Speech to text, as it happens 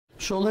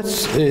So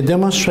let's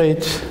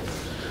demonstrate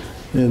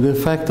the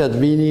fact that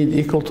we need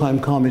equal time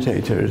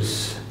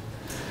commutators.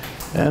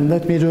 And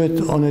let me do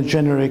it on a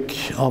generic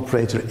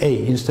operator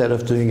A instead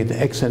of doing it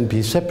X and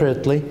P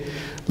separately.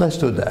 Let's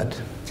do that.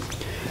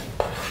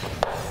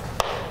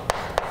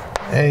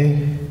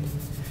 AH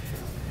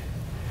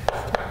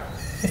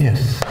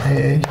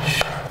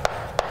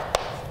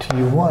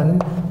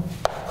T1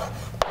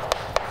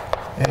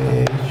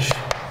 AH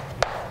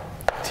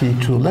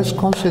T2. Let's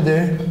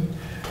consider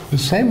the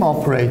same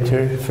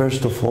operator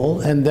first of all,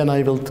 and then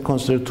I will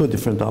consider two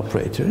different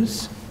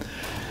operators.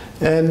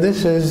 And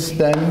this is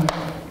then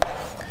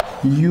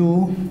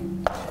U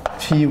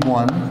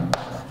T1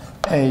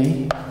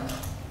 A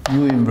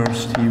U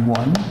inverse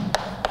T1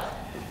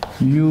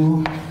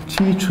 U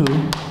T2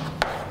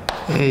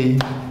 A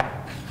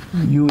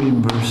U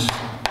inverse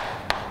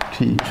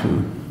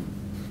T2.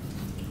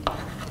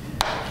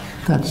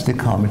 That's the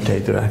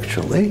commutator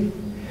actually.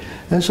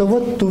 And so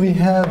what do we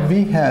have?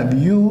 We have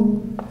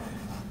U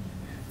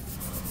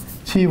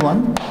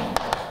T1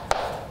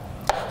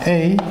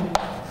 A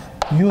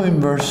U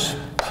inverse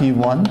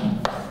T1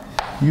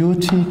 U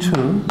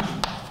T2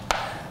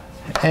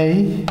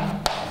 A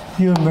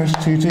U inverse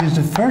T2 is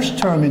the first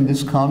term in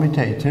this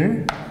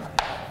commutator,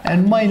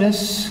 and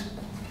minus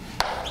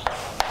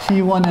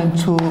T1 and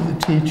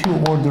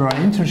T2 order are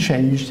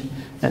interchanged,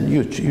 and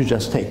you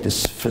just take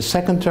this for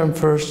second term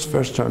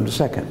first term the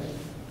second.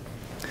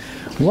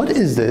 What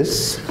is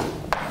this?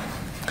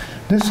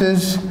 This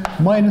is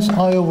minus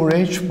I over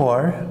H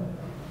bar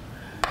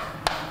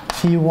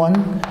T1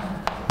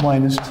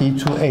 minus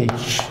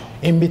T2H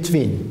in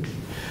between.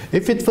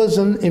 If it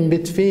wasn't in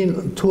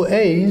between two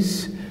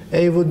A's,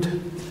 A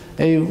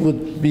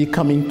would be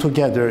coming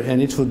together,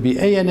 and it would be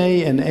A and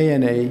A and A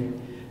and A,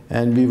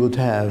 and we would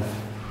have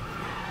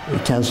a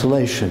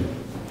cancellation.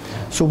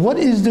 So what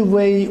is the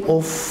way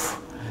of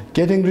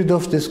getting rid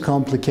of this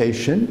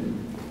complication?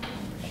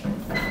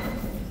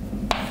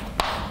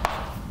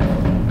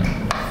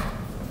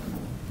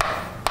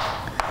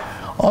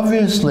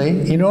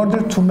 Obviously, in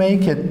order to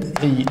make it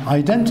an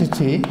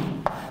identity,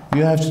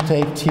 you have to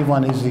take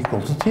T1 is equal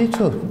to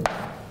T2.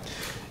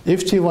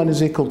 If T1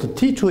 is equal to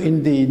T2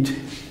 indeed,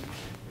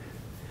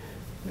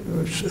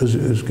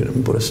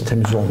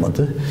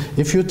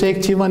 if you take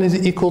T1 is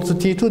equal to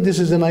T2, this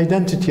is an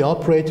identity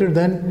operator,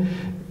 then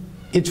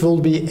it will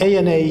be A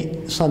and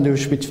A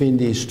sandwiched between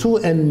these two,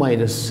 and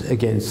minus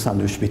again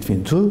sandwiched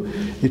between two.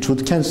 It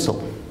would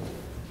cancel.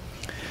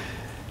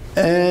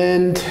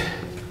 And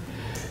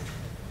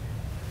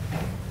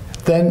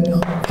then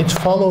it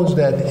follows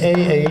that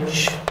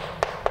AH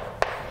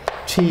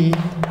T,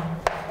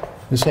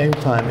 the same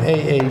time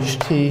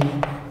AHT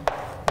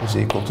is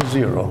equal to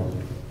 0.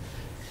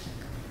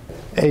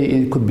 A,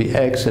 it could be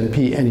X, and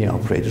P any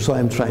operator. So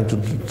I'm trying to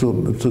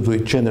do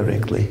it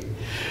generically.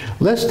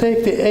 Let's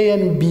take the A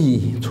and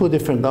B, two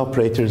different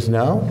operators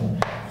now.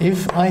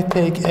 If I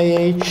take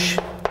AH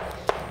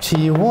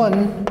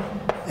T1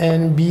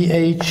 and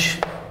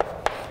BH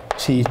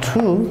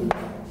T2,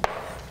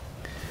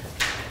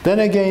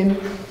 then again,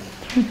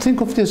 think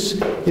of this,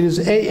 it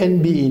is A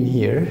and B in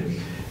here.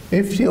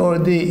 If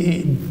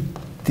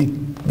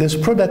this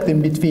product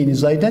in between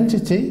is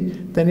identity,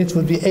 then it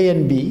would be A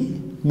and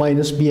B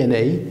minus B and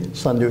A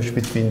sandwiched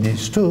between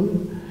these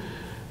two,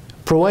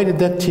 provided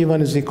that T1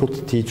 is equal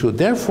to T2.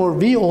 Therefore,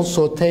 we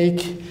also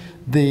take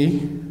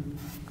them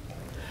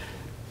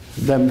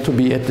to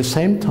be at the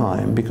same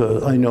time,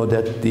 because I know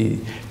that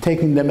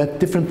taking them at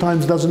different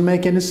times doesn't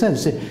make any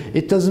sense.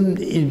 It doesn't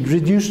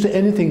reduce to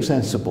anything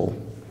sensible.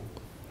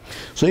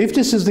 So if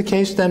this is the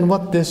case, then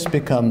what this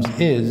becomes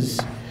is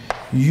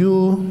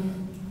U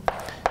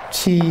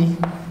T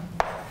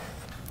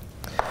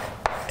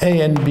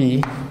A and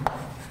B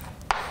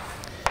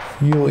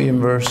U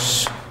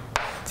inverse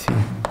T.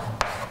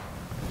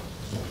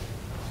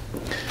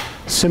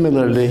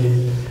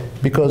 Similarly,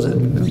 because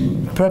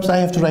perhaps I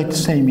have to write the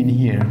same in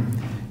here,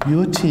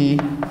 U T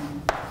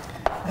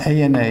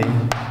A and A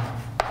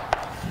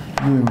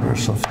U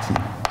inverse of T.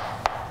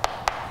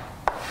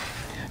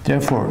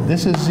 Therefore,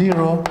 this is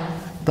 0,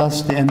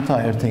 thus the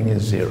entire thing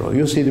is 0.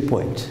 You see the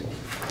point?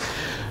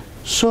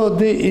 So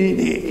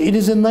it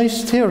is a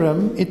nice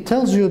theorem. It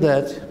tells you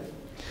that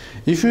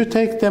if you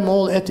take them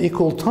all at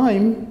equal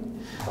time,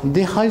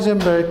 the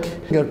Heisenberg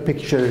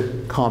picture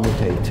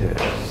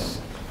commutators.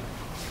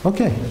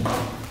 Okay.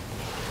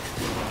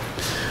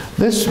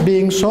 This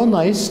being so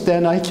nice,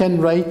 then I can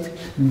write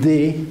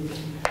the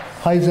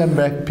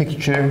Heisenberg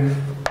picture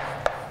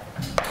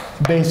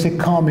basic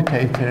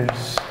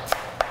commutators.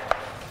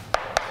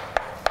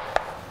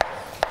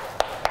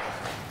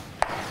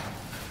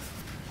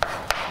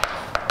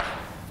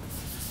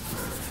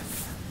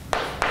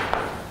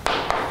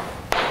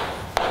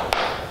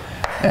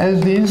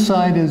 As the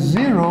inside is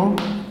 0,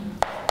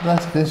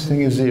 thus this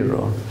thing is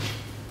 0.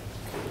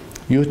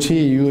 UT,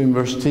 U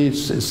inverse T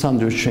is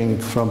sandwiching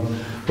from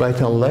right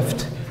and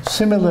left.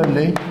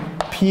 Similarly,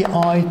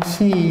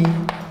 PIT,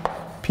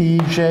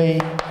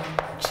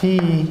 PJT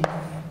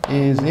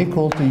is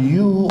equal to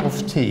U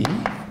of T.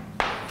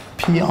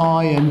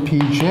 Pi and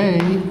Pj,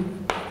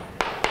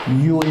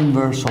 U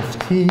inverse of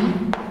t,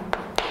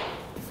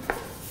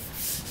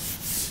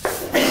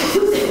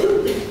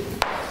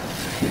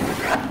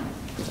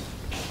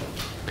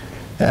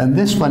 and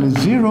this one is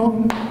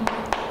 0,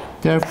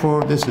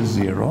 therefore this is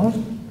 0.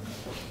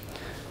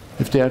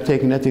 If they are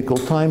taken at equal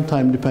time,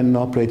 time-dependent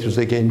operators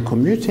again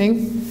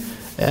commuting.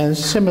 And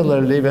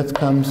similarly, what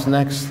comes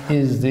next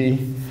is the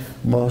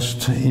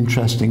most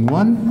interesting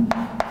one.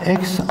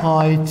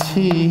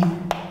 Xit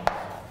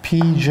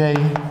Pj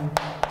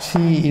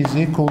t is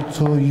equal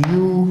to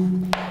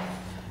U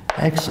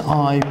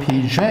xi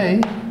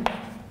Pj,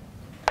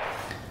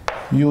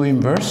 U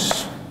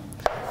inverse.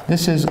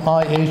 This is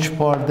IH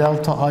bar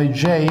delta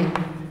Ij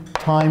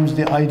times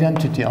the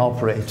identity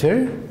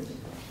operator.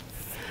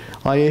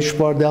 IH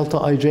bar delta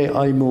Ij,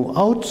 I move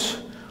out.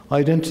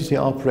 Identity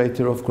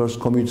operator, of course,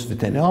 commutes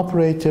with any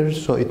operator,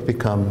 so it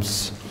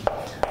becomes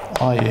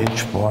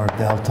IH bar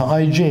delta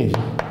Ij.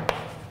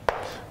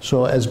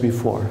 So as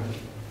before.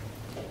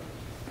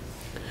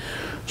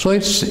 So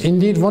it's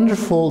indeed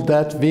wonderful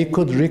that we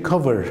could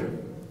recover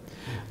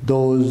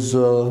those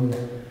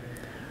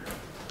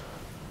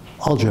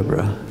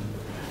algebra,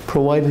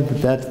 provided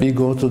that we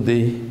go to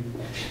the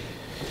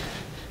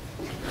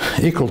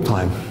equal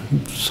time.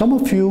 Some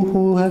of you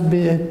who have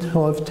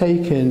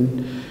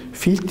taken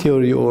field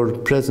theory or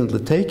presently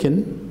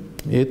taken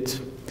it,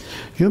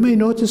 you may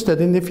notice that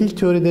in the field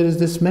theory there is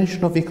this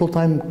mention of equal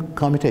time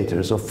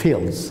commutators of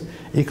fields,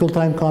 equal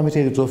time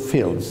commutators of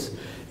fields.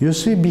 You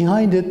see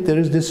behind it there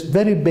is this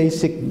very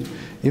basic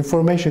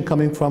information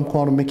coming from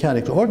quantum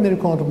mechanics, ordinary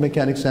quantum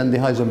mechanics and the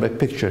Heisenberg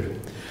picture.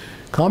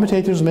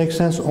 Commutators make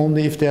sense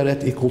only if they are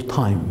at equal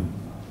time.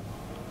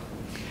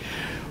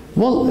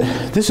 Well,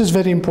 this is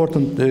very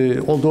important,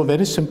 although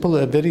very simple,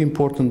 a very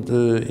important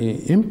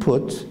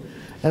input,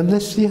 and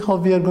let's see how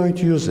we are going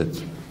to use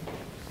it.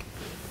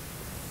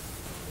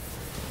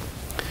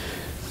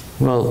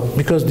 Well,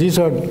 because these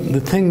are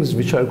the things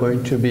which are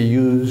going to be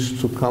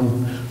used to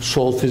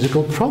solve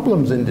physical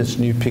problems in this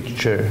new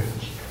picture.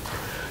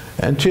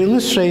 And to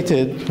illustrate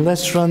it,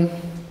 let's run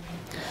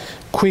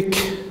quick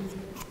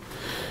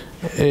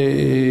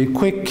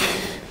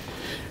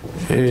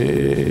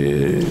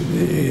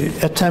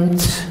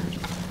attempt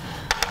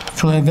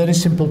to a very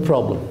simple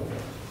problem.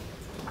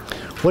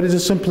 What is the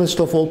simplest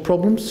of all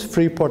problems?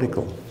 Free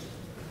particle.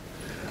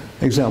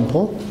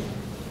 Example.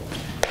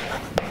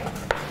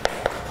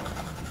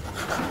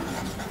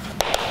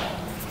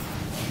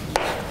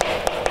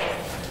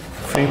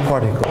 Free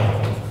particle.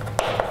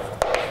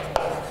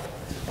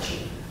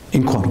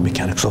 In quantum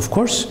mechanics, of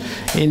course.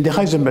 In the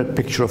Heisenberg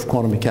picture of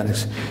quantum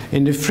mechanics.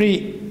 In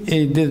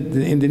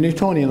the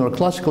Newtonian or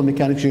classical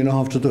mechanics, you know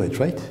how to do it,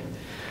 right?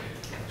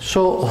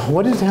 So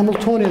what is the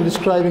Hamiltonian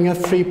describing a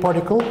free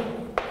particle?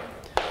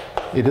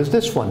 It is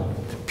this one.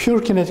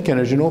 Pure kinetic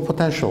energy, no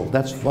potential.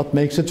 That's what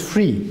makes it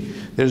free.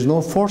 There's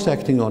no force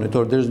acting on it,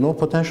 or there's no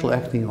potential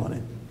acting on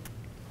it.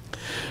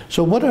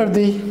 So what are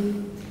the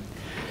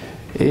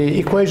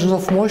equations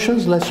of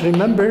motions? Let's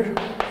remember,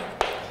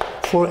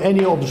 for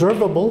any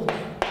observable,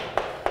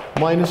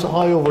 minus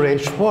I over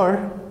h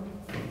bar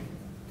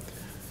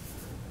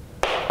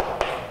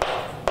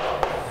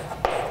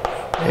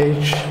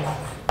h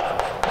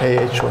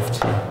ah of t.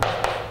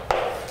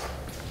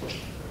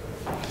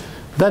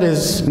 That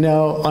is,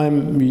 now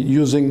I'm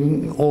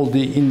using all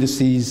the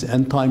indices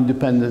and time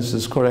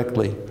dependencies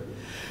correctly.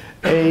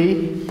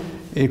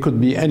 It could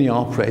be any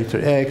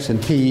operator, x,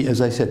 and t, as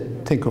I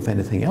said, think of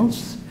anything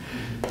else.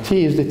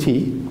 T is the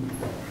t.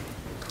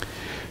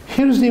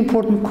 Here's the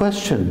important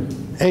question,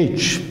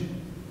 h.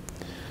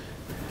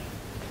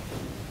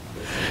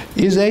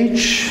 Is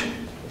h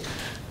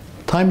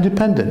time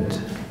dependent?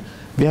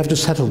 We have to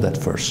settle that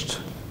first.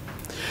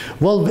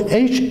 Well,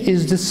 h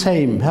is the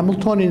same,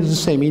 Hamiltonian is the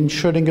same in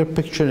Schrödinger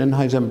picture and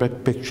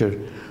Heisenberg picture.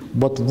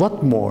 But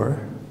what more?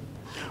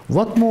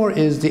 What more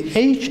is the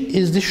h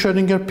is the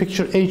Schrödinger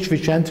picture h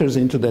which enters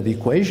into that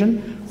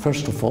equation,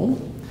 first of all.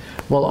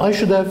 Well, I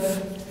should have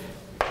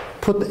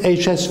put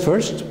hs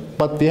first,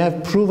 but we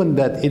have proven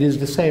that it is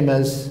the same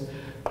as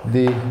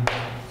the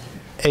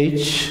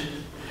h.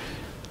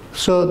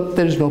 So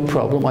there is no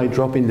problem, I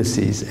drop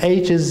indices.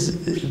 H is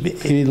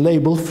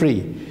label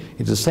free.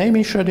 It's the same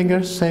in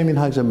Schrödinger, same in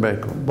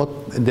Heisenberg. But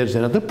there's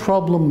another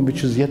problem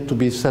which is yet to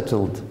be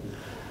settled.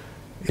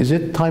 Is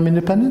it time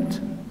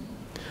independent?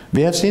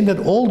 We have seen that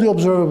all the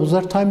observables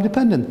are time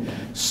dependent.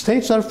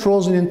 States are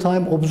frozen in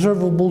time,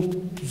 observables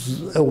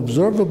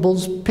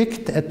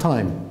picked at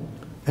time,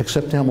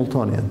 except the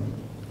Hamiltonian.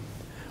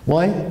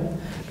 Why?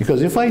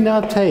 Because if I now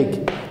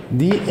take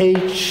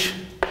dh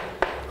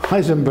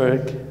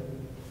Heisenberg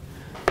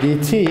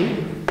dt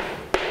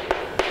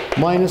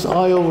minus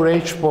I over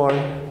h bar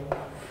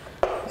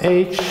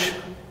h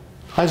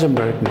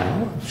Heisenberg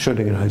now,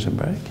 Schrödinger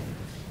Heisenberg,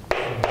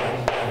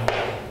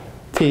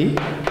 t,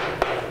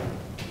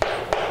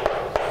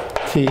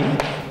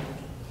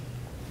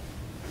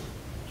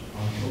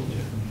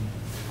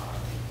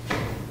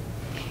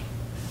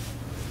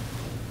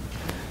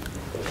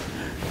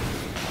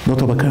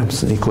 nota bakar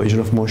mısın equation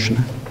of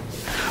motion'a?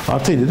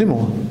 Artıydı değil mi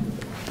o?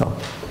 Tamam.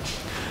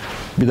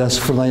 Bir daha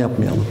sıfırdan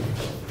yapmayalım.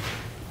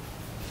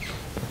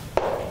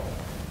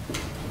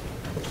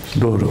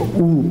 Doğru.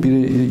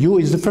 U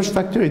is the first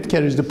factor. It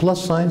carries the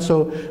plus sign,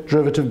 so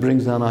derivative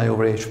brings down I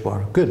over H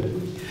bar. Good.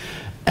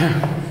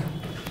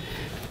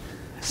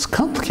 It's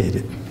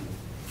complicated.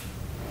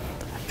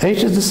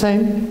 H is the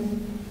same.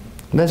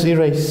 Let's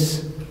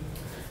erase.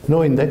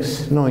 No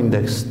index, no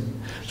index.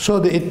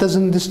 So it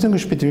doesn't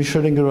distinguish between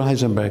Schrödinger or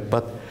Heisenberg,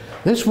 but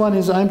this one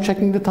is I'm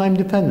checking the time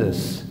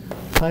dependence.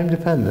 Time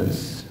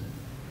dependence.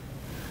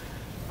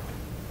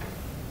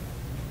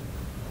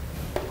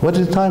 What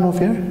is the time of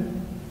here?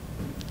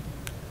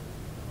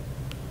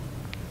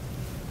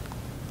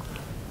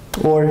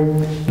 Or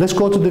let's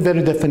go to the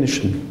very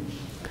definition.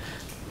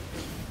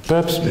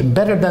 Perhaps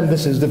better than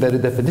this is the very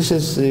definition. This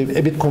is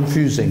a bit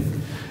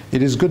confusing.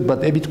 It is good,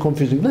 but a bit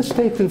confusing. Let's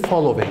take the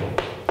following.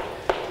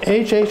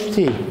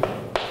 HHT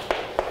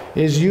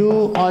is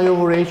U I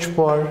over H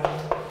bar,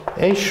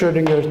 H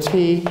Schrödinger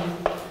T,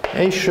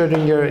 H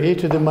Schrödinger e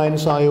to the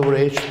minus I over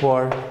H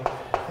bar,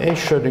 H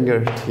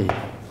Schrödinger T.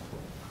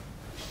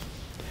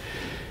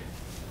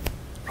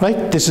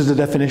 Right? This is the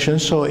definition,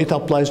 so it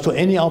applies to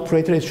any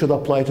operator. It should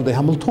apply to the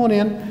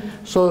Hamiltonian.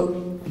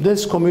 So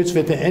this commutes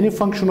with any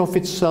function of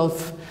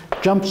itself,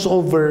 jumps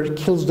over,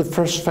 kills the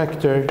first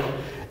factor.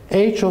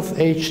 H of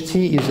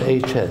HT is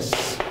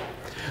HS.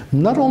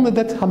 Not only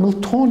that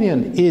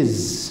Hamiltonian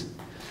is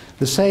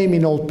the same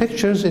in all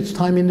pictures, it's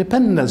time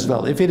independent as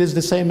well. If it is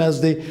the same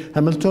as the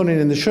Hamiltonian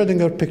in the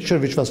Schrödinger picture,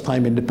 which was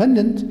time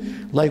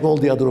independent, like all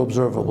the other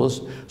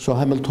observables, so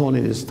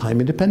Hamiltonian is time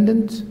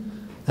independent,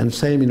 and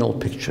same in all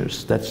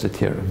pictures. That's the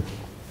theorem.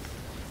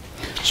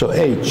 So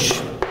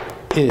H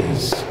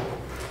is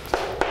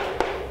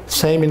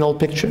same in all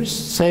pictures,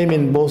 same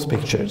in both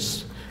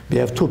pictures. We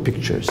have two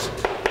pictures.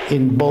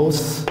 In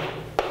both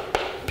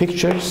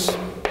pictures,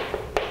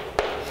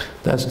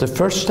 that's the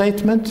first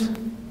statement.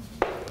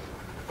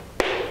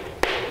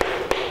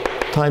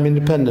 Time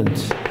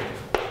independent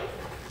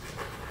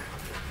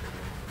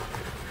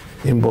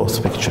in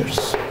both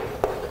pictures.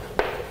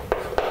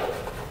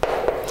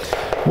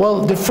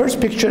 Well, the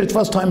first picture, it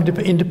was time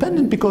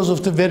independent because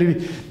of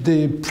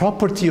the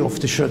property of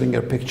the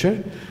Schrödinger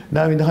picture.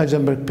 Now in the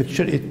Heisenberg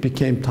picture, it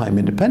became time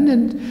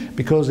independent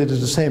because it is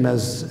the same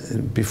as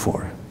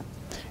before.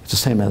 It's the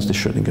same as the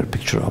Schrödinger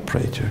picture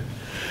operator.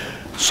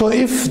 So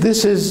if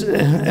this is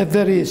a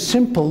very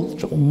simple,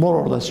 more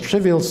or less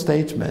trivial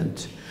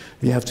statement,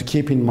 we have to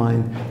keep in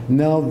mind,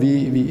 now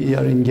we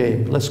are in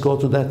game. Let's go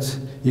to that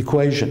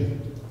equation.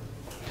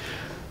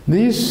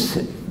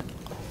 These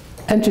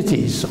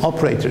entities,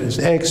 operators,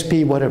 x,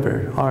 p,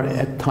 whatever, are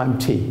at time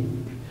t.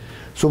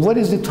 So what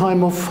is the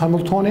time of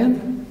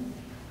Hamiltonian?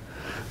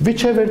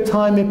 Whichever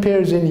time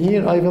appears in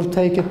here, I will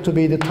take it to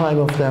be the time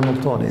of the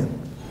Hamiltonian.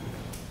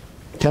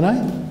 Can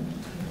I?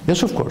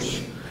 Yes, of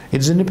course.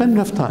 It's independent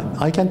of time.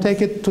 I can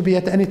take it to be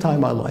at any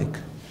time I like.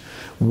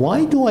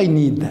 Why do I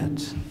need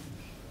that?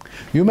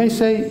 You may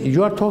say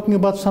you are talking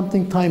about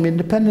something time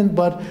independent,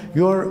 but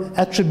you're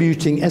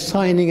attributing,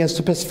 assigning a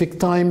specific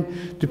time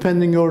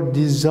depending your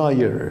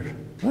desire,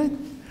 right?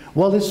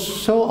 Well, it's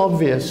so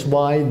obvious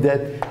why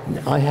that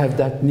I have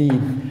that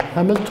need.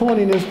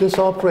 Hamiltonian is this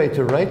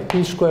operator, right?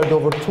 P squared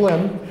over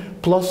 2m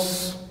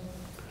plus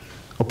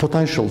a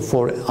potential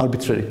for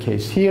arbitrary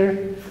case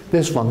here.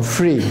 This one,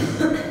 free.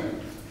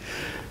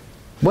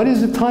 What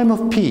is the time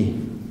of P?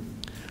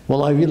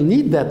 Well, I will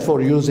need that for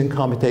using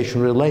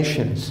commutation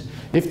relations.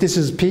 If this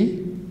is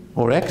P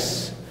or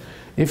X,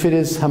 if it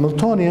is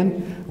Hamiltonian,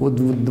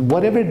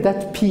 whatever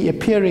that P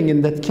appearing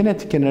in that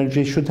kinetic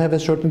energy should have a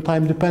certain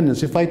time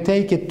dependence. If I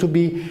take it to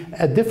be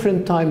a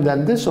different time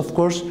than this, of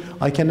course,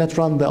 I cannot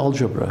run the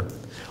algebra.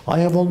 I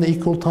have only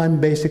equal time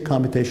basic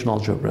commutation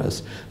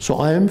algebras. So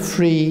I am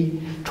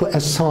free to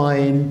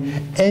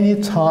assign any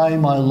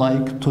time I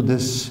like to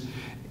this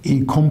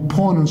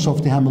components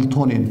of the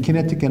Hamiltonian,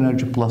 kinetic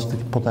energy plus the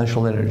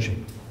potential energy,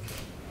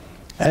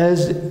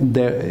 as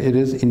it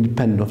is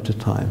independent of the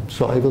time.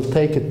 So I will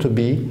take it to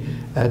be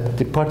at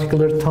the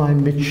particular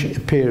time which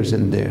appears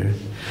in there.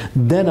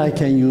 Then I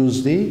can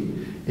use the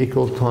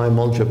equal time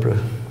algebra.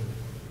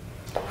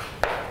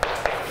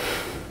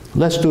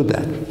 Let's do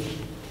that.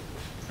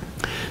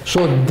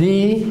 So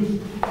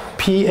d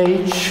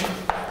ph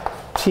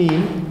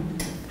t,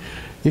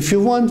 if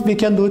you want, we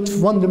can do it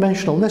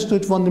one-dimensional. Let's do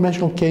it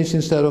one-dimensional case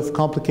instead of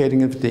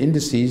complicating it with the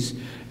indices,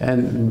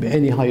 and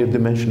any higher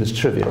dimension is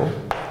trivial.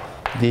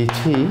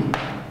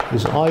 dt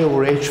is I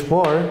over h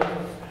bar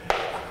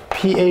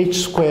ph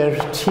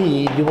squared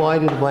t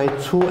divided by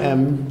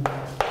 2m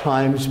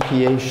times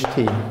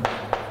pht.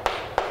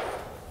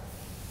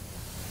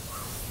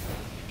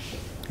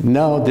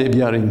 Now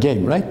we are in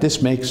game, right?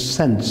 This makes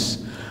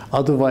sense.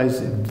 Otherwise,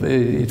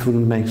 it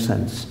wouldn't make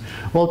sense.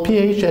 Well,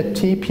 ph at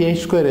t, ph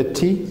squared at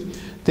t,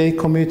 they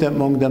commute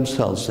among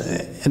themselves.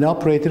 An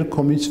operator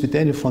commutes with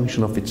any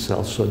function of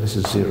itself, so this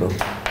is 0.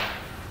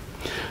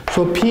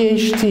 So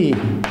pht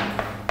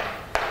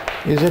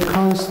is a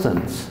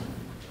constant.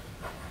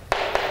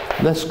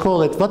 Let's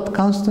call it what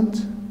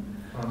constant?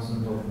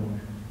 Constant of motion.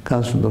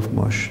 constant of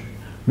motion.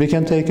 We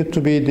can take it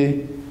to be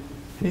the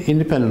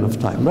independent of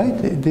time,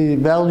 right? The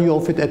value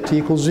of it at t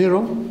equals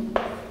 0,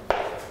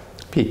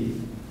 p.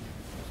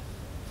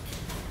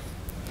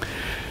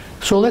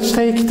 So let's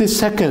take the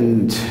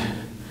second,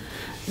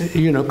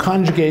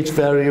 conjugate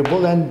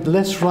variable, and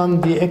let's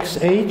run the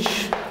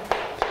xh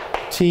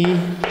t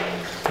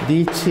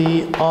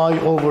dt I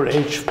over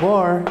h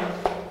bar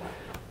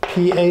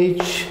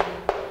ph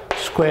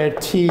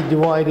squared t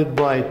divided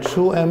by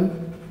 2m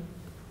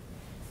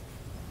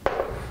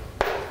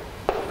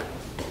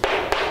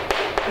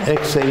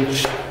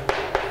xh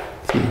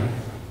t.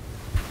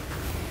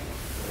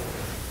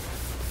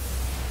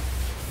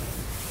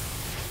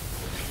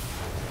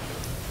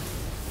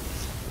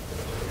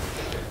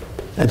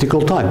 At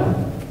equal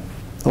time,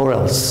 or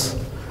else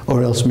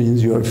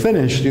means you are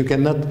finished. You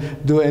cannot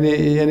do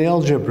any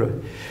algebra.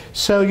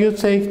 So you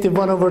take the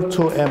 1 over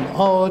 2m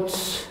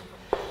out,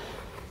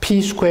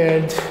 p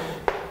squared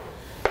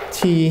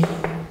t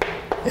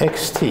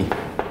xt.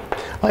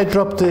 I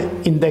dropped the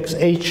index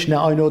h.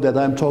 Now I know that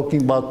I'm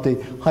talking about the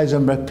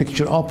Heisenberg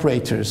picture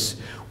operators.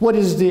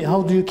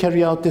 How do you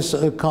carry out this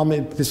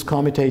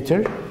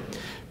commutator?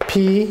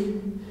 P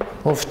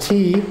of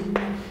t,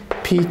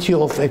 pt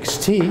of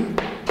xt,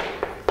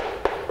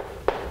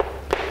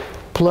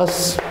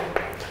 plus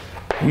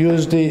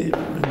use the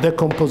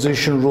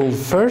decomposition rule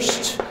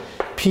first,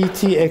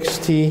 pt,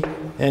 xt,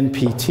 and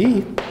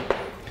pt.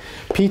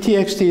 Pt,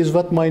 xt is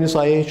what? Minus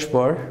ih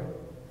bar,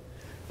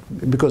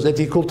 because at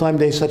equal time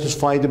they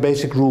satisfy the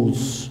basic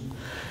rules.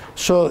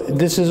 So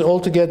this is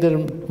altogether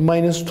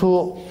minus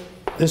 2,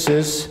 this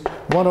is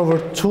 1 over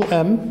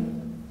 2m,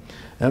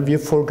 and we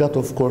forgot,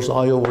 of course,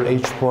 I over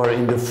h bar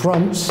in the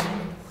front.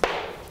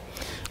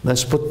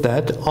 Let's put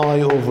that,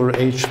 I over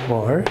h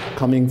bar,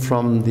 coming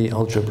from the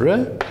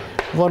algebra,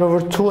 1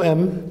 over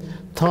 2m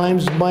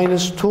times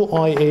minus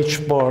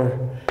 2ih bar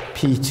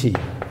pt.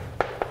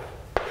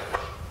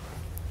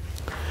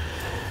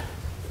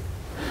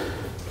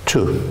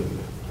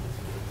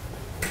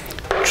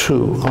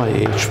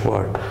 2ih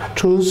bar.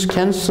 2's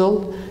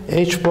cancel,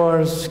 h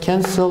bars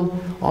cancel,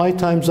 I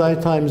times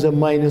a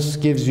minus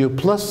gives you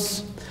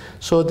plus.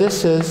 So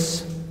this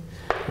is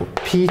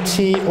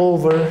pt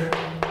over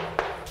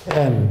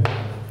m.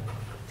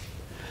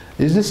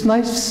 Is this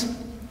nice?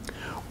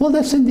 Well,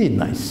 that's indeed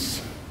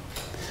nice,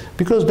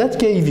 because that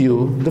gave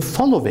you the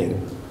following: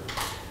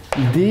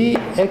 dxht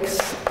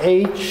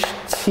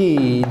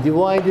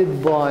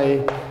divided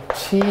by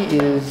t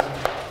is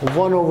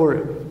 1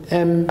 over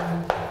m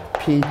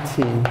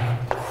pt.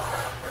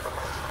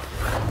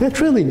 That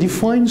really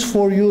defines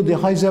for you the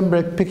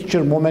Heisenberg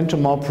picture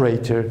momentum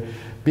operator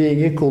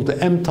being equal to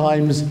m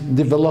times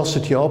the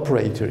velocity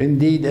operator.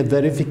 Indeed, a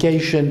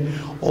verification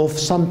of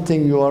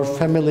something you are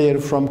familiar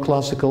from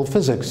classical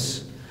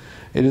physics.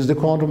 It is the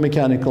quantum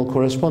mechanical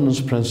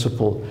correspondence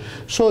principle.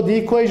 So the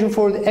equation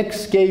for the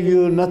x gave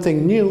you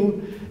nothing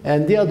new,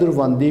 and the other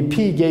one, the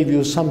p, gave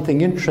you something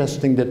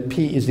interesting, that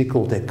p is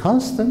equal to a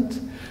constant.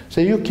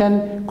 So you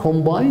can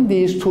combine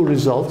these two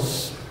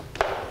results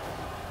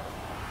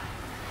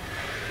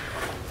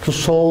to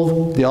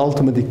solve the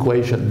ultimate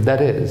equation.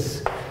 That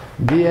is,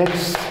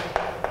 dx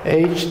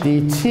h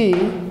dt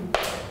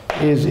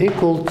is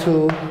equal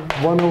to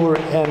 1 over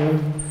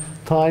m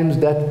times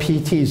that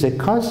pt is a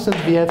constant.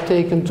 We have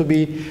taken to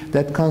be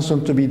that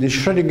constant to be the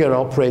Schrödinger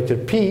operator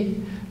p.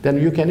 Then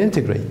you can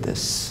integrate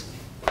this.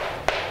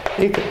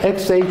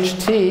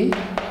 xht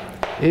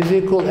is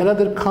equal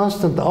another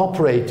constant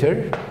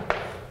operator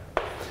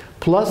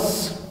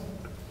plus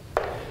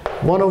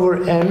 1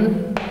 over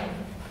m,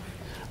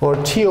 or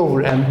t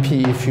over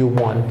mp if you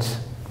want.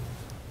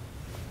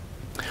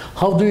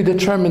 How do you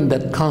determine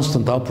that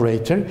constant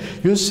operator?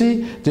 You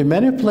see, the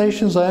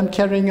manipulations I am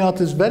carrying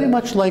out is very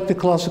much like the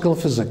classical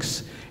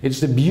physics.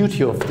 It's the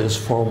beauty of this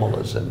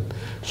formalism.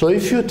 So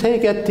if you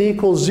take at t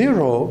equals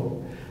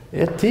 0,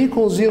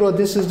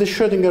 this is the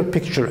Schrödinger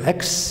picture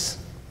x.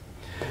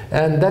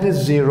 And that is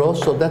 0,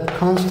 so that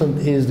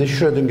constant is the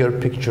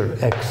Schrödinger picture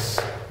x.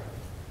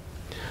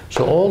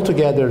 So all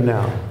together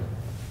now,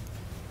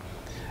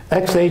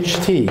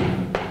 xht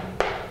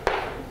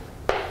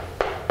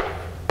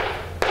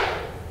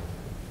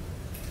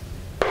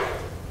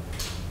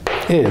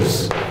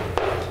is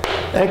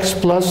x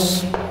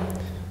plus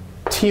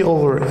t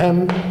over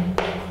m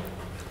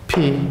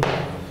p.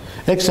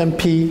 X and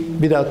p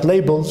without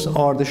labels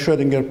are the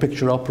Schrödinger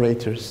picture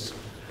operators.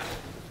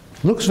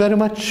 Looks very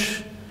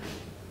much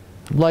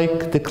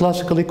like the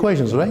classical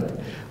equations, right?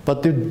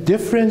 But the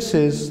difference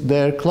is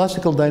their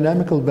classical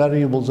dynamical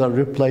variables are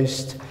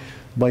replaced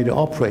by the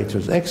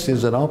operators. X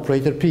is an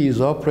operator, p is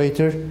an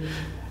operator,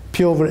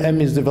 p over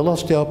m is the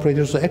velocity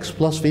operator, so x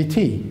plus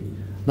vt.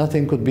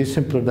 Nothing could be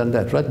simpler than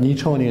that, right?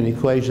 Newtonian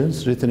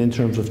equations written in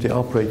terms of the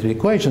operator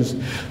equations.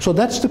 So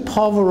that's the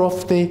power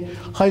of the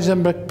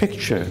Heisenberg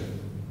picture.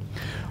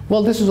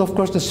 Well, this is of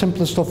course the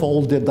simplest of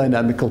all the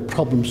dynamical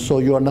problems, so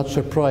you are not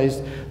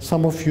surprised.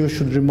 Some of you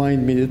should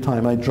remind me the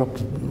time. I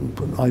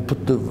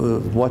put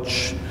the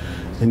watch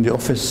in the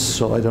office,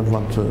 so I don't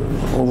want to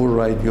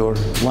override your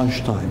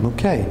lunchtime.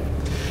 Okay.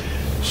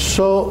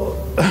 So,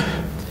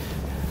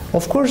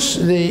 of course,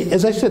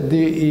 as I said,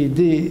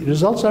 the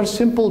results are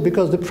simple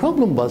because the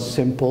problem was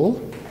simple.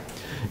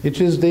 It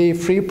is the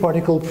free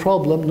particle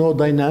problem, no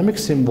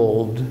dynamics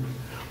involved.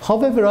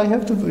 However, I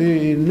have to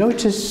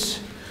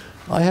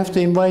I have to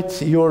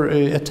invite your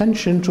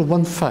attention to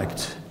one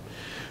fact.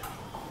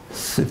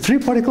 The free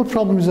particle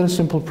problem is a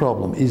simple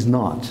problem, is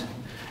not.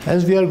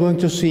 As we are going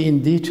to see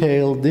in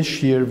detail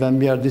this year when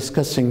we are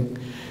discussing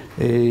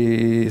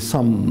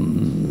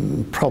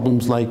some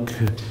problems like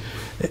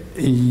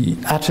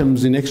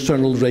atoms in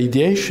external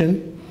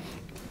radiation,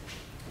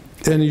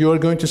 and you are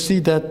going to see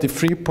that the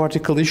free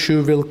particle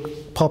issue will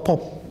pop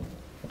up.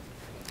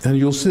 And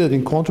you'll see that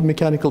in quantum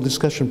mechanical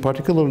discussion,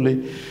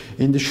 particularly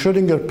in the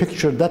Schrödinger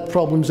picture, that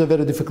problem is a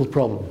very difficult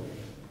problem.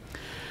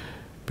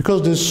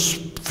 Because these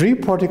free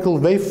particle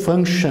wave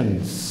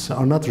functions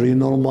are not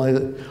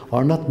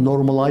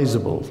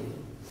normalizable.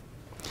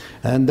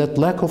 And that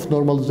lack of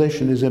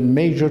normalization is a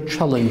major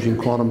challenge in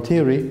quantum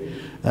theory,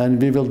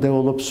 and we will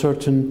develop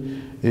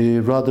certain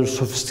rather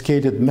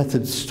sophisticated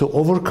methods to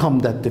overcome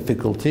that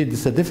difficulty.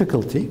 This is a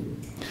difficulty.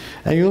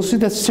 And you'll see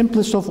that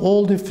simplest of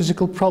all the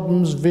physical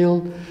problems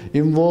will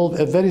involve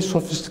a very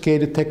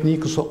sophisticated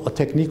technique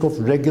of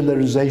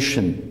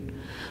regularization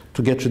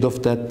to get rid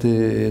of that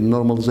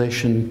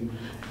normalization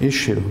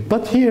issue.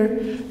 But here,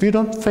 we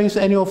don't face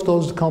any of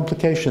those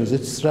complications.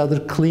 It's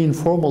rather clean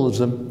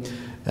formalism,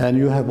 and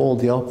you have all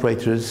the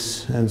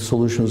operators, and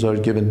solutions are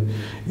given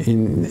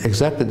in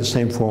exactly the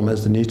same form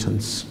as the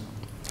Newtons.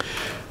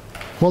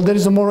 Well, there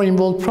is a more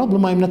involved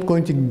problem. I'm not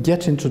going to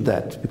get into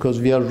that because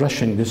we are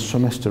rushing this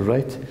semester,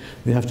 right?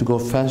 We have to go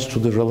fast to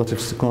the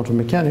relativistic quantum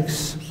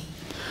mechanics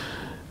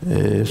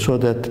so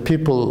that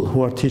people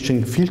who are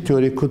teaching field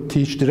theory could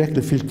teach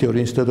directly field theory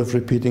instead of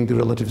repeating the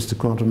relativistic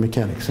quantum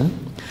mechanics.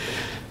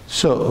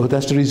 So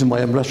that's the reason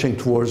why I'm rushing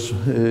towards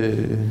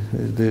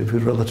the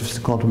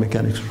relativistic quantum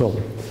mechanics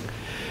problem.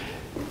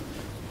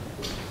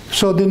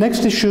 So the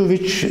next issue,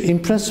 which in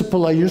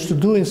principle I used to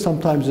do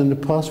sometimes in the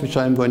past, which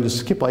I'm going to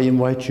skip, I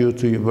invite you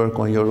to work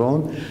on your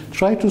own.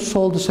 Try to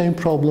solve the same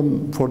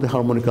problem for the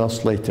harmonic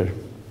oscillator.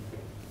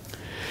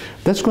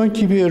 That's going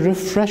to be a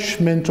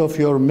refreshment of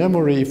your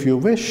memory if you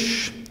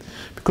wish,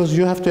 because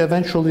you have to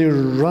eventually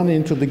run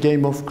into the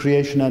game of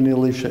creation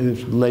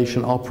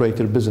annihilation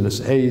operator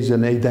business, A's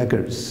and A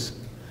daggers.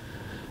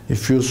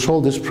 If you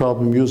solve this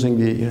problem using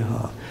the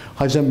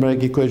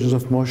Heisenberg equations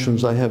of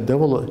motions I have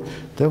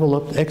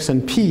developed X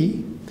and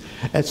P,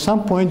 at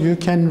some point you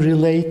can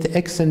relate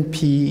X and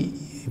P,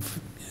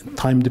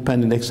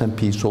 time-dependent X and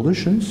P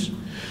solutions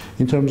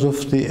in terms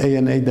of the A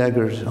and A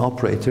dagger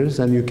operators,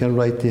 and you can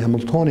write the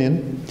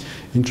Hamiltonian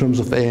in terms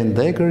of A and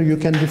dagger. You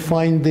can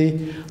define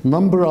the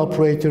number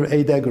operator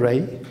A dagger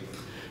A.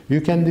 You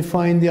can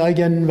define the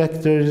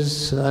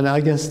eigenvectors and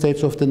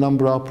eigenstates of the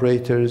number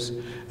operators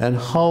and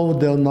how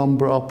the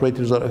number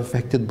operators are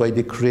affected by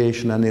the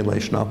creation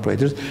annihilation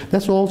operators.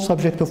 That's all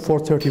subject of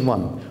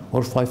 431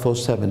 or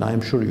 507.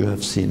 I'm sure you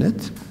have seen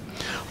it.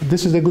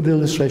 This is a good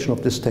illustration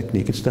of this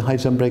technique. It's the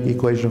Heisenberg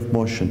equation of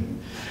motion.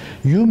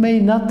 You may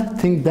not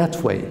think that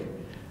way.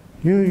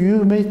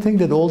 You may think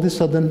that all of a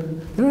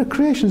sudden there are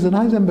creations in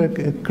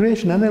Heisenberg,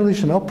 creation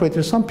annihilation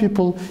operators. Some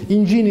people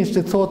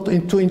ingeniously thought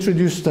to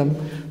introduce them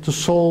to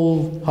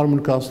solve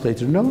harmonic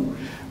oscillator. No,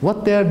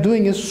 what they are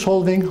doing is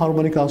solving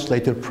harmonic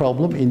oscillator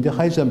problem in the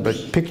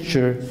Heisenberg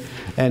picture,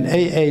 and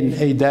A and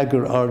A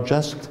dagger are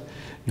just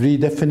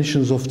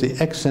redefinitions of the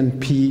X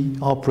and P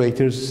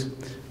operators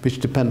which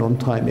depend on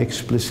time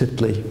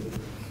explicitly.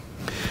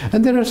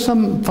 And there are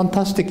some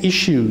fantastic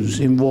issues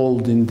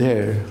involved in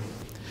there.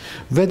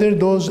 Whether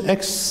those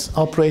X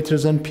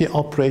operators and P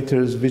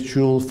operators which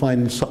you'll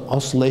find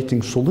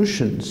oscillating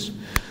solutions,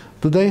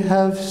 do they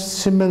have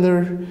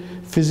similar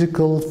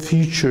physical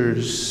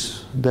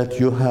features that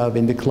you have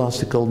in the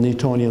classical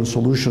Newtonian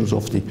solutions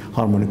of the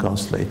harmonic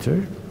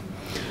oscillator?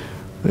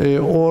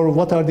 Or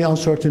what are the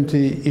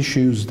uncertainty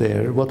issues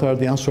there? What are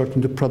the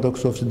uncertainty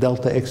products of the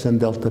delta X and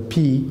delta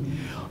P?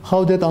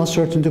 How that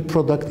uncertainty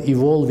product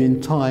evolve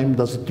in time?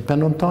 Does it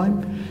depend on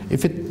time?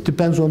 If it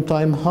depends on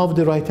time, how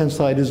the right-hand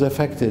side is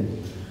affected?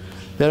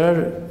 There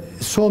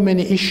are so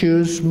many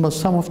issues, but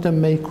some of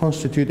them may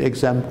constitute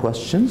exam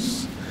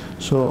questions.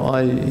 So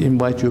I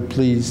invite you,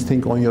 please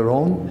think on your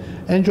own,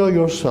 enjoy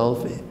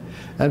yourself,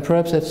 and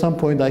perhaps at some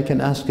point I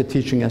can ask a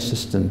teaching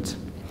assistant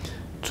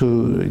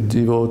to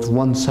devote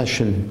one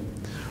session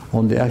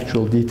on the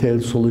actual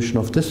detailed solution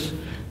of this.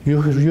 You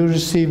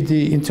received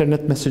the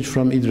internet message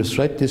from Idris,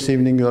 right? This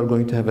evening you are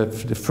going to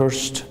have the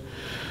first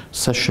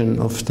session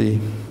of the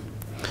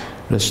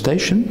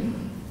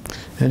recitation,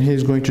 and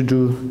he's going to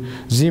do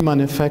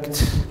Zeeman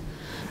effect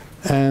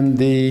and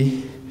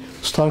the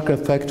Stark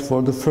effect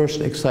for the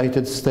first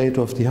excited state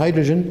of the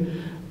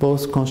hydrogen,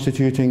 both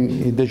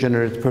constituting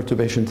degenerate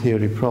perturbation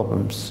theory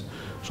problems.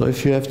 So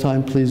if you have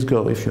time, please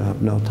go. If you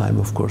have no time,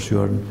 of course,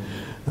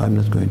 I'm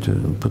not going to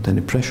put any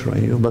pressure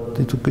on you, but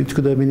it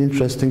could have been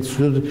interesting.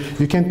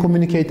 You can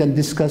communicate and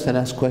discuss and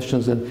ask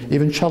questions and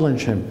even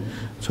challenge him.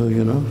 So,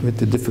 with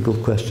the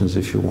difficult questions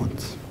if you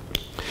want.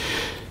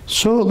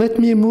 So let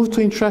me move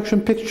to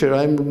interaction picture.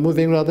 I'm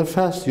moving rather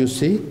fast, you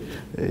see.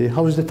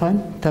 How is the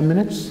time? 10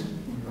 minutes?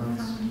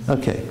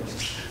 Okay.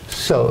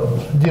 So,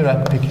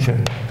 Dirac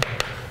picture.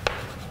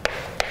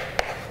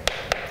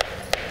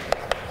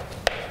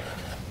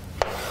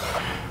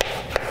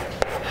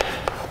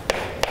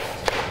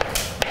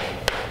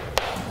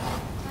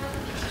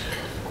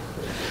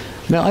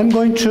 Now I'm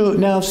going to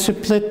now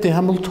split the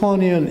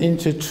Hamiltonian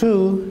into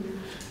two,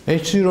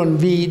 H0 and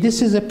V.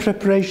 This is a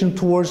preparation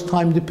towards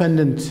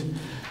time-dependent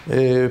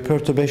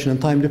perturbation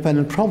and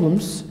time-dependent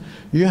problems.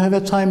 You have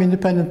a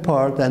time-independent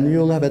part, and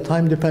you'll have a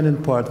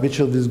time-dependent part, which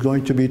is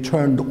going to be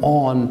turned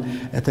on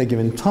at a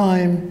given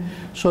time.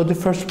 So the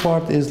first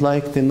part is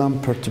like the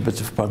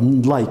non-perturbative part,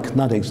 like,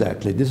 not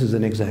exactly. This is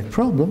an exact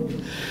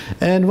problem.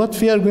 And what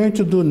we are going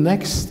to do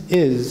next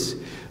is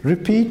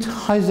repeat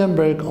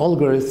Heisenberg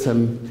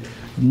algorithm,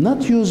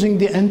 not using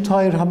the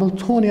entire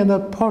Hamiltonian,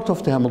 but part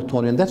of the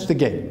Hamiltonian. That's the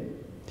game.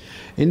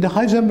 In the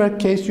Heisenberg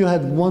case, you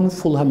had one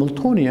full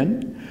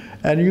Hamiltonian,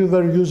 and you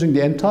were using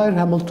the entire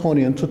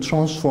Hamiltonian to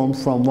transform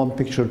from one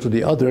picture to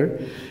the other,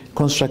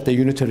 construct a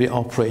unitary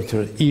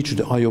operator, e to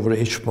the I over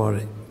h bar,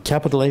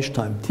 capital H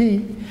time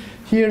t.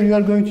 Here you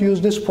are going to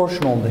use this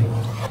portion only.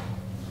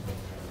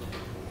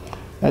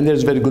 And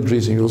there's very good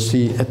reason. You'll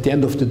see at the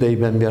end of the day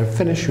when we are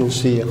finished, you'll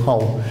see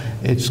how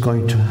it's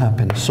going to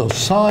happen. So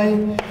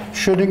psi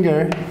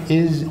Schrödinger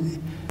is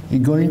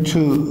going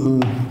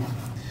to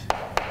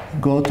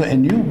go to a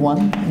new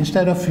one.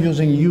 Instead of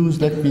using u's,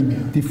 let me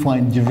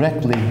define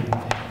directly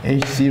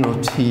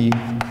H0t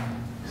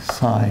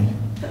psi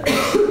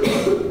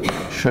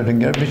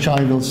Schrödinger, which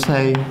I will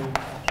say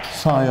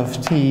psi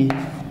of t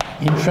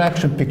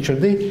interaction picture.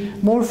 The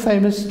more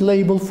famous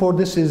label for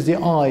this is the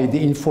I,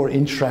 the in for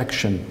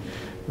interaction.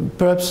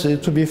 Perhaps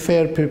to be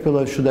fair,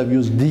 people should have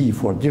used D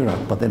for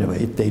Dirac, but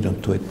anyway, they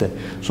don't do it.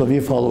 So we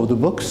follow the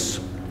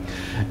books.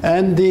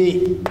 And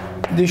the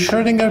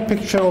Schrödinger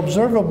picture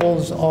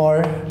observables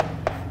are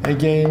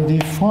again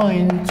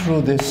defined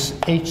through this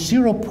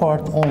H0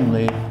 part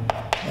only,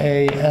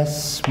 a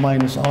s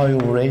minus I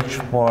over h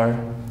bar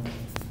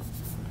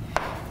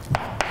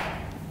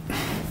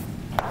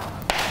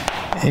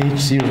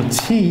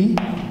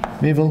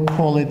H0t. We will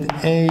call it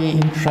a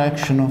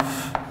interaction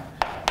of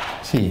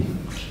t.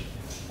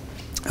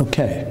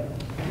 Okay.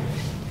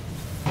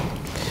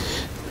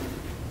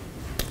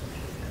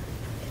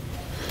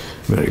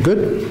 Very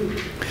good.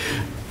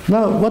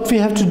 Now, what we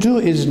have to do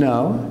is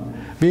now,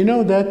 we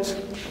know that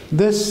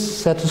this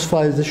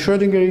satisfies the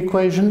Schrödinger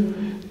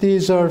equation.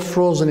 These are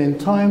frozen in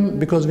time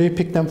because we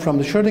picked them from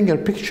the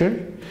Schrödinger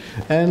picture.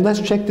 And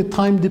let's check the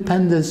time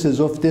dependencies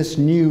of this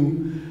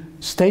new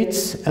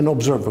states and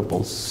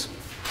observables.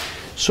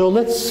 So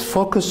let's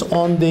focus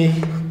on the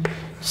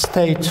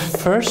state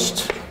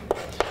first.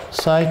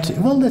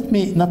 Well, let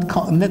me not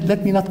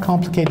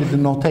complicate the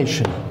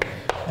notation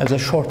as a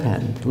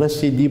shorthand. Let's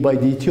see d by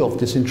dt of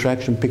this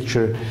interaction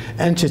picture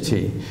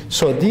entity.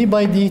 So d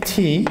by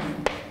dt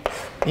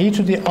e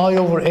to the I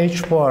over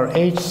h bar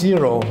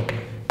h0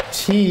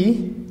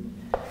 t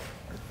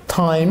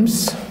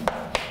times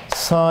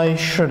psi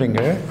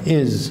Schrödinger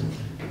is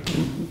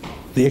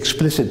the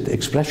explicit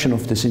expression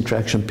of this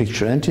interaction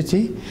picture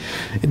entity.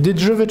 The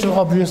derivative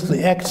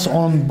obviously acts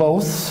on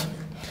both.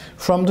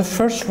 From the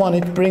first one,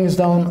 it brings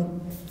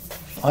down,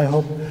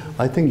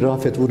 I think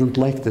Rafet wouldn't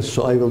like this,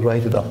 so I will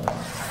write it up.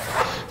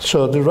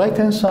 So the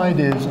right-hand side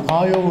is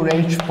I over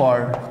h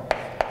bar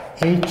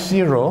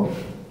h0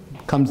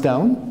 comes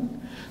down,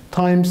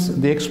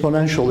 times the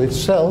exponential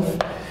itself,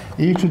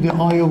 e to the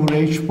I over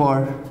h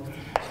bar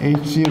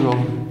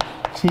h0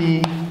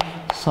 t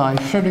psi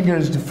Schrödinger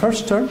is the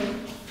first term.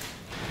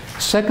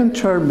 Second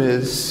term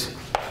is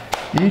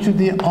e to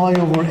the I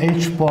over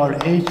h bar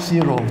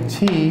h0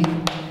 t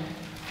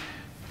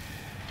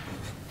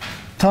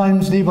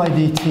times d by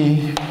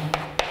dt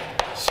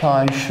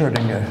psi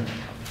Schrödinger.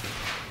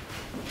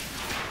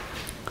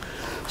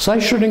 Psi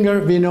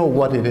Schrödinger, we know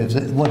what it is.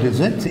 What is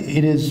it?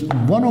 It is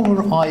 1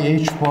 over I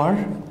h bar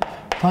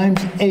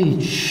times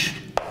h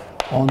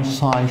on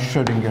psi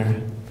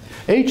Schrödinger.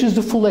 H is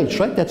the full h,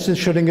 right? That's the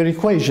Schrödinger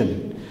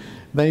equation.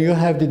 When you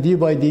have the d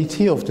by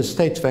dt of the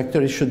state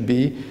vector, it should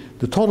be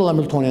the total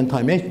Hamiltonian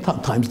time h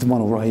times the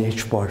 1 over I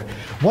h bar.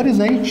 What is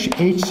h?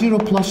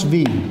 h0 plus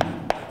v.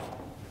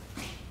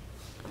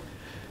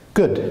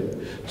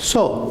 Good.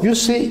 So, you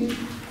see,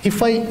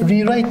 if I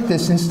rewrite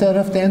this instead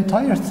of the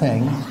entire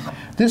thing,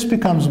 this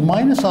becomes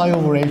minus I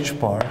over h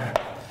bar,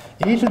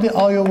 e to the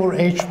I over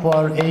h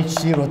bar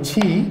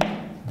h0t,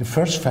 the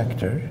first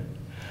factor,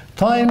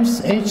 times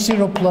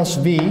h0 plus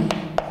v,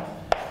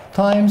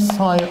 times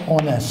psi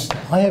on s.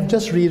 I have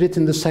just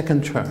rewritten the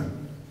second term.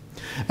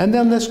 And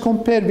then let's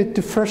compare with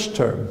the first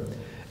term.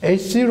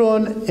 h0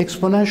 and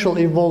exponential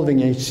evolving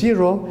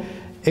h0,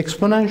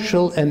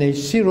 exponential and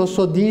h0,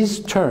 so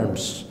these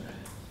terms,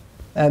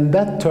 and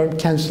that term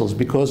cancels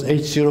because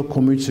h0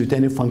 commutes with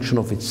any function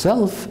of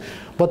itself,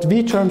 but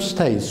v term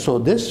stays. So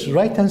this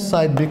right-hand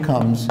side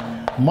becomes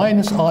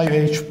minus I over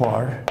h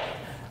bar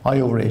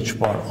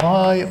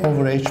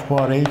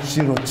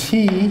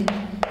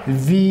h0t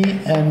V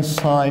and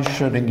psi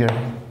Schrödinger.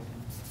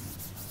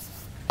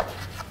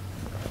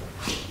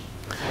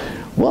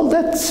 Well,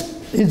 that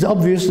is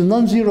obviously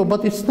non-zero,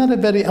 but it's not a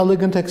very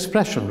elegant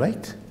expression,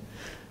 right?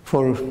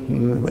 For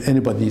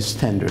anybody's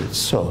standards.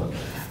 So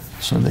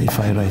if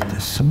I write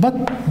this. But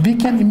we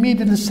can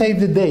immediately save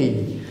the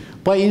day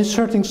by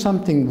inserting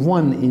something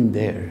 1 in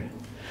there.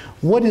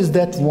 What is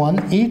that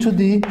 1? E to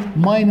the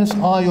minus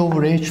I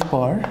over h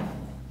bar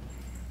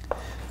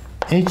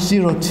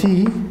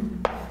h0t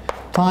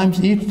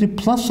times e to the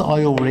plus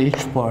I over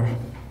h bar.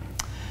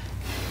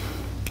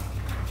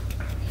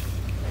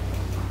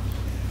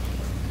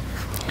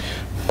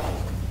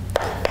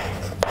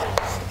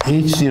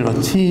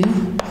 h0t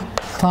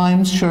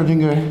times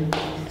Schrödinger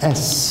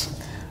s.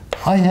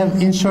 I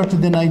have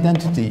inserted an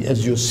identity,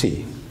 as you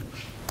see.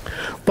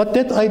 But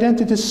that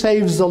identity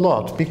saves a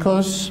lot,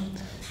 because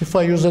if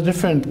I use a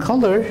different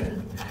color,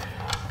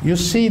 you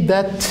see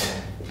that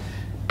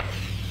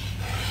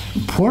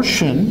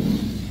portion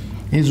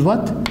is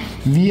what?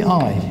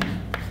 Vi.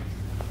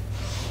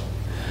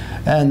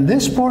 And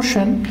this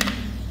portion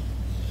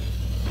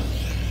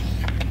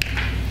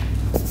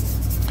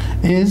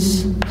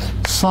is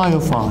psi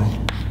of I.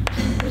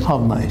 How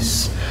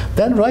nice.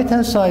 Then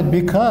right-hand side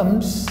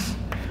becomes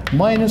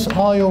minus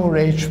I over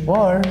h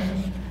bar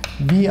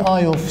Vi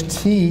of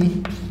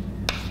t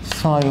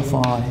psi of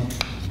I.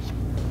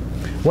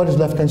 What is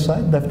left-hand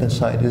side? Left-hand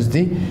side is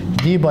the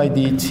d by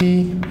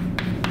dt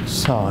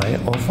psi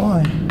of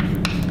I.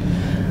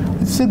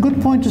 It's a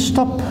good point to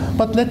stop,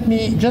 but let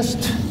me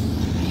just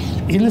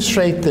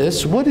illustrate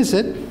this. What is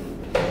it?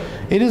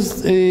 It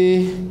is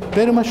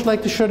very much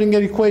like the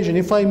Schrödinger equation.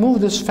 If I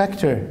move this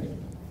factor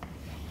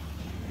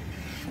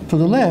to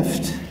the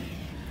left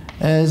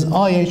as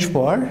IH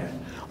bar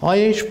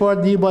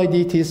d by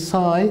dt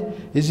psi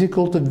is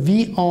equal to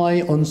Vi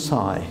on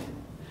psi.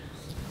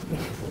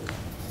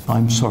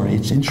 I'm sorry,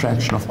 it's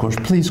interaction, of course.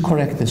 Please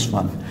correct this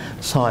one,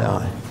 psi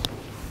I.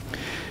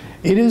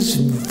 It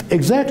is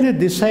exactly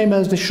the same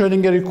as the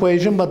Schrödinger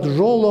equation, but the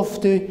role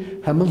of the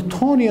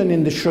Hamiltonian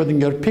in the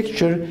Schrödinger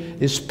picture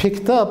is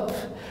picked up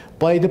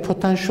by the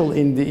potential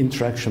in the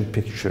interaction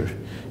picture.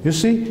 You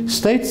see,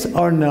 states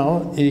are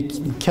now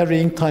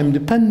carrying time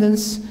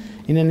dependence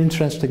in an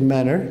interesting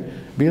manner.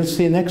 We'll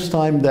see next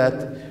time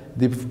that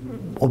the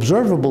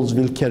observables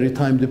will carry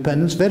time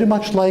dependence, very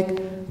much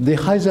like the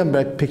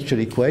Heisenberg picture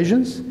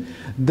equations.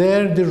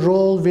 There, the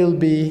role will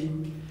be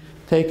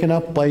taken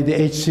up by the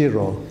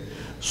H0.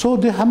 So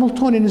the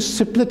Hamiltonian is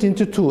split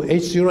into two,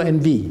 H0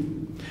 and V.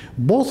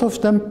 Both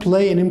of them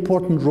play an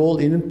important role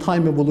in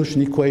time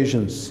evolution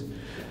equations.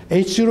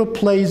 H0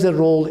 plays a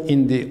role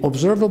in the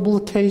observable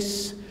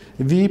case.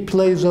 V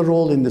plays a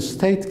role in the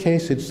state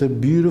case. It's a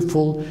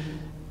beautiful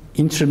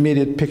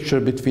intermediate picture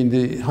between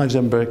the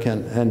Heisenberg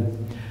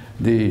and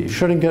the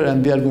Schrödinger,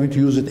 and we are going to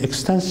use it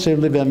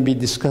extensively when we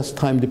discuss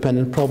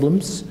time-dependent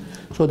problems.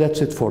 So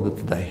that's it for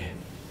today.